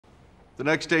The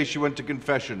next day she went to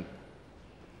confession.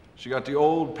 She got the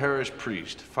old parish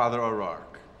priest, Father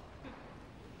O'Rourke.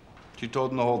 She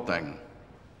told him the whole thing.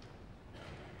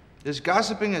 "Is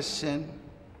gossiping a sin?"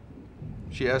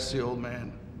 she asked the old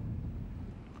man.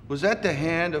 "Was that the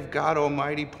hand of God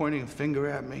Almighty pointing a finger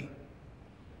at me?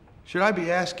 Should I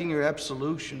be asking your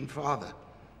absolution, Father?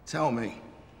 Tell me,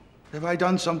 have I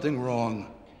done something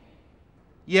wrong?"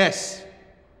 "Yes,"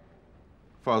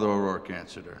 Father O'Rourke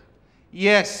answered her.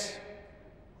 "Yes,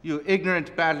 you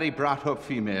ignorant, badly brought up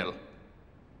female.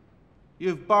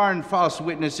 You've borne false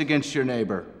witness against your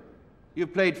neighbor.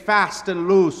 You've played fast and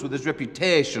loose with his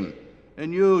reputation,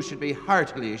 and you should be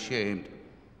heartily ashamed."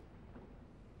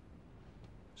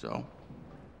 So,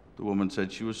 the woman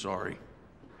said she was sorry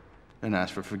and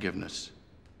asked for forgiveness.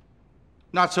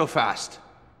 "Not so fast,"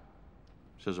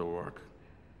 says O'Rourke.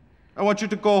 "I want you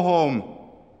to go home.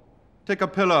 Take a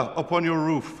pillar up on your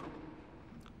roof,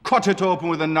 cut it open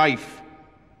with a knife,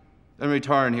 and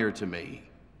return here to me."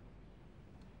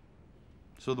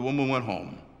 So the woman went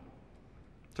home,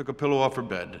 took a pillow off her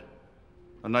bed,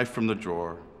 a knife from the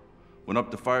drawer, went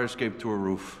up the fire escape to her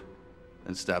roof,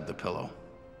 and stabbed the pillow.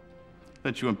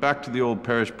 Then she went back to the old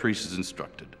parish priest as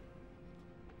instructed.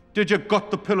 "Did you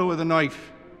gut the pillow with a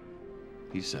knife?"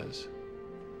 he says.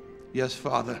 "Yes,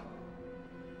 Father."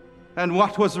 "And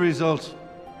what was the result?"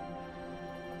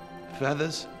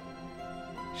 "Feathers,"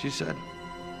 she said.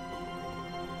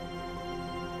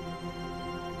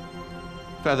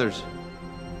 "Feathers,"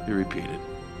 he repeated.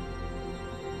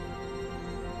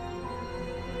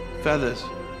 "Feathers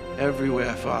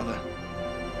everywhere, Father."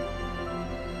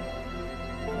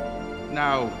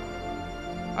 "Now,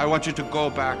 I want you to go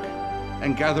back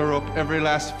and gather up every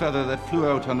last feather that flew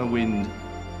out on the wind."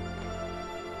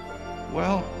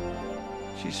 "Well,"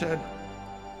 she said,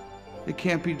 "it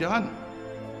can't be done.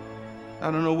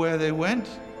 I don't know where they went.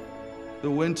 The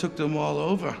wind took them all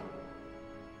over."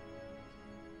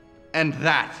 "And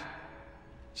that,"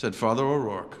 said Father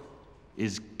O'Rourke,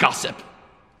 "is gossip."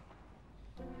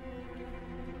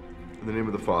 In the name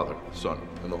of the Father, the Son,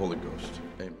 and the Holy Ghost.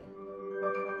 Amen.